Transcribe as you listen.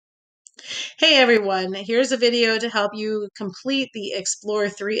Hey everyone, here's a video to help you complete the Explore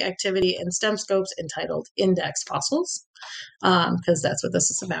 3 activity in STEMscopes entitled Index Fossils, because that's what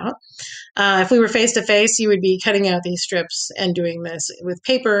this is about. If we were face to face, you would be cutting out these strips and doing this with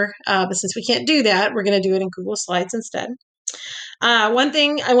paper, but since we can't do that, we're going to do it in Google Slides instead. One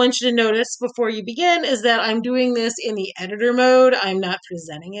thing I want you to notice before you begin is that I'm doing this in the editor mode. I'm not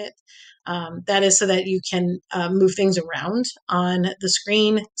presenting it. That is so that you can move things around on the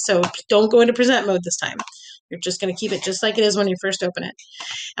screen. So don't go into present mode this time. You're just going to keep it just like it is when you first open it.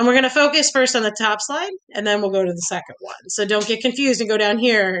 And we're going to focus first on the top slide, and then we'll go to the second one. So don't get confused and go down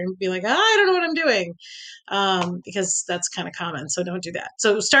here and be like, I don't know what I'm doing, because that's kind of common. So don't do that.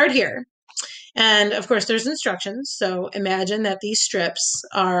 So start here. And of course, there's instructions. So imagine that these strips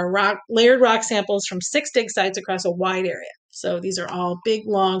are layered rock samples from 6 dig sites across a wide area. So these are all big,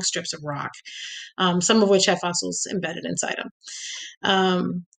 long strips of rock, some of which have fossils embedded inside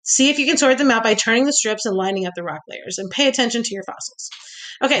them. See if you can sort them out by turning the strips and lining up the rock layers, and pay attention to your fossils.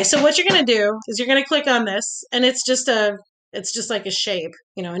 Okay, so what you're going to do is you're going to click on this, and it's just like a shape.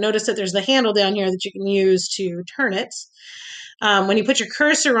 And notice that there's the handle down here that you can use to turn it. When you put your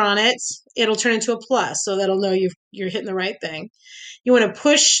cursor on it, it'll turn into a plus, so that'll know you're hitting the right thing. You want to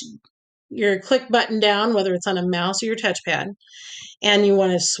push your click button down, whether it's on a mouse or your touchpad, and you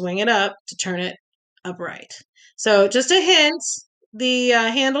want to swing it up to turn it upright. So just a hint, the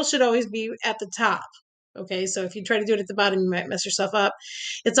handle should always be at the top. Okay, so if you try to do it at the bottom, you might mess yourself up.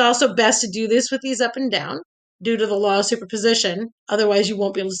 It's also best to do this with these up and down due to the law of superposition. Otherwise, you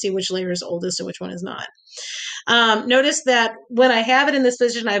won't be able to see which layer is oldest and which one is not. Notice that when I have it in this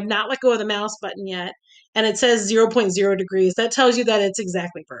position, I have not let go of the mouse button yet, and it says 0.0 degrees. That tells you that it's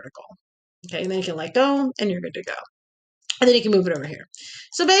exactly vertical. Okay, and then you can let go, and you're good to go. And then you can move it over here.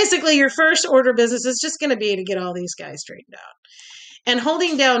 So basically, your first order of business is just going to be to get all these guys straightened out. And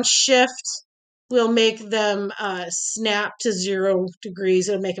holding down Shift will make them snap to 0 degrees.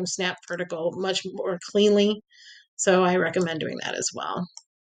 It'll make them snap vertical much more cleanly. So I recommend doing that as well.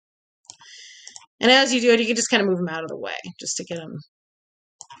 And as you do it, you can just kind of move them out of the way just to get them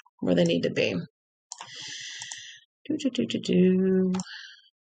where they need to be.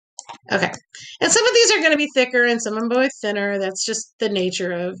 Okay, and some of these are going to be thicker and some of them are thinner. That's just the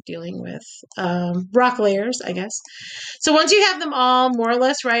nature of dealing with rock layers, I guess. So once you have them all more or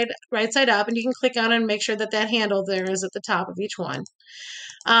less right side up, and you can click on it and make sure that handle there is at the top of each one,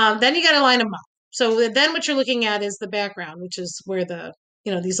 then you got to line them up. So then what you're looking at is the background, which is where the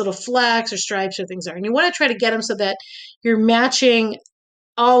these little flecks or stripes or things are. And you want to try to get them so that you're matching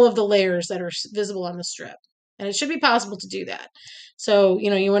all of the layers that are visible on the strip. And it should be possible to do that. So,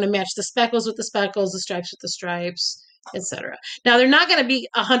 you want to match the speckles with the speckles, the stripes with the stripes, etc. Now, they're not going to be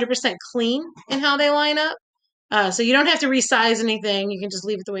 100% clean in how they line up. So you don't have to resize anything. You can just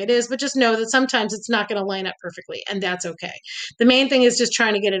leave it the way it is. But just know that sometimes it's not going to line up perfectly, and that's okay. The main thing is just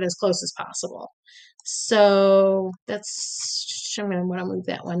trying to get it as close as possible. So I'm going to want to move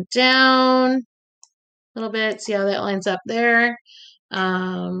that one down a little bit. See how that lines up there.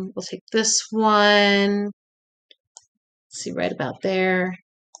 We'll take this one. See right about there.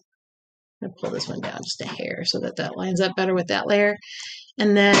 I'm going to pull this one down just a hair so that that lines up better with that layer.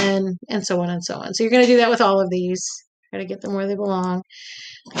 And then, and so on and so on. So you're going to do that with all of these. Try to get them where they belong.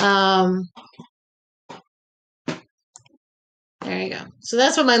 There you go. So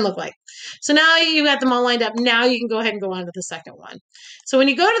that's what mine look like. So now you got them all lined up. Now you can go ahead and go on to the second one. So when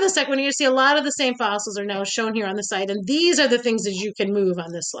you go to the second one, you're going to see a lot of the same fossils are now shown here on the side. And these are the things that you can move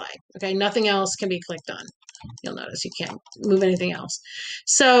on this slide. Okay, nothing else can be clicked on. You'll notice you can't move anything else.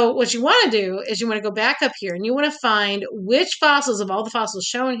 So what you want to do is you want to go back up here and you want to find which fossils of all the fossils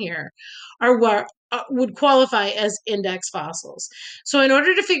shown here are what would qualify as index fossils. So in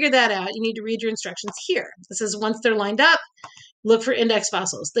order to figure that out, you need to read your instructions here. This is once they're lined up, look for index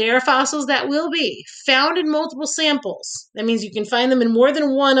fossils. They are fossils that will be found in multiple samples. That means you can find them in more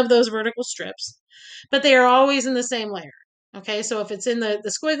than one of those vertical strips, but they are always in the same layer. Okay, so if it's in the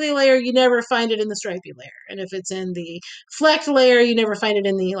squiggly layer, you never find it in the stripy layer. And if it's in the flecked layer, you never find it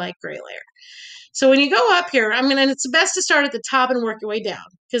in the gray layer. So when you go up here, it's best to start at the top and work your way down.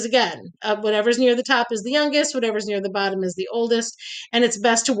 Because again, whatever's near the top is the youngest, whatever's near the bottom is the oldest, and it's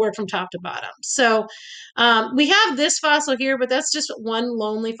best to work from top to bottom. So we have this fossil here, but that's just one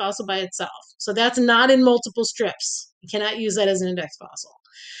lonely fossil by itself. So that's not in multiple strips. You cannot use that as an index fossil.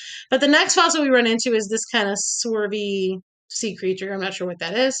 But the next fossil we run into is this kind of swervy sea creature, I'm not sure what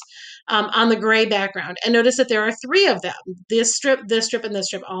that is, on the gray background. And notice that there are 3 of them. This strip, and this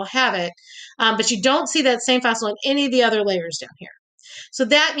strip all have it, but you don't see that same fossil in any of the other layers down here. So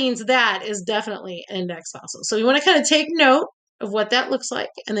that means that is definitely an index fossil. So you want to kind of take note of what that looks like.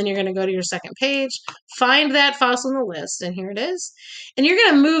 And then you're going to go to your second page, find that fossil in the list, and here it is. And you're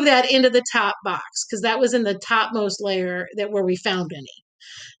going to move that into the top box because that was in the topmost layer where we found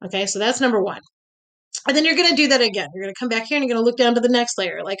any. Okay, so that's number one. And then you're going to do that again. You're going to come back here and you're going to look down to the next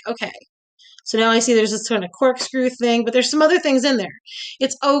layer. Like, okay, so now I see there's this kind of corkscrew thing, but there's some other things in there.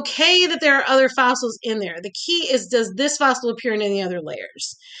 It's okay that there are other fossils in there. The key is, does this fossil appear in any other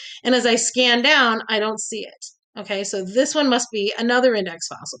layers? And as I scan down, I don't see it. Okay, so this one must be another index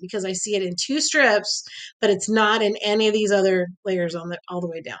fossil because I see it in 2 strips, but it's not in any of these other layers all the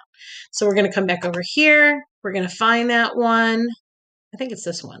way down. So we're going to come back over here. We're going to find that one. I think it's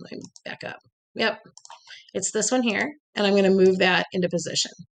this one. Let me back up. Yep, it's this one here, and I'm going to move that into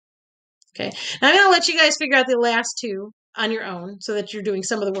position. Okay, now I'm going to let you guys figure out the last 2 on your own so that you're doing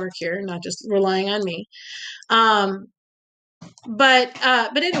some of the work here, not just relying on me. But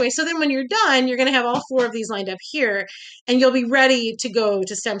anyway, so then when you're done, you're going to have all 4 of these lined up here, and you'll be ready to go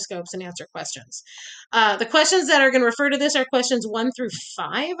to STEMscopes and answer questions. The questions that are going to refer to this are questions 1 through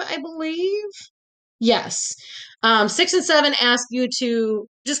 5, I believe. Yes. 6 and 7 ask you to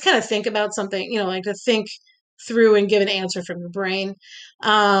just kind of think about something, like to think through and give an answer from your brain.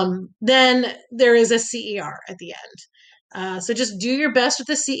 Then there is a CER at the end. So just do your best with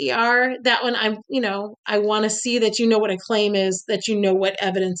the CER. That one, I want to see that you know what a claim is, that you know what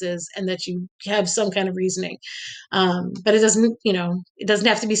evidence is, and that you have some kind of reasoning. But it doesn't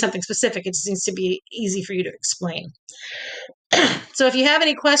have to be something specific. It just needs to be easy for you to explain. So if you have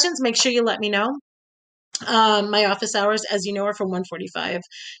any questions, make sure you let me know. My office hours, as you know, are from 1:45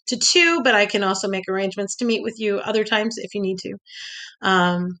 to 2, but I can also make arrangements to meet with you other times if you need to.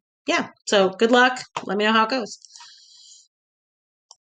 Yeah, so good luck. Let me know how it goes.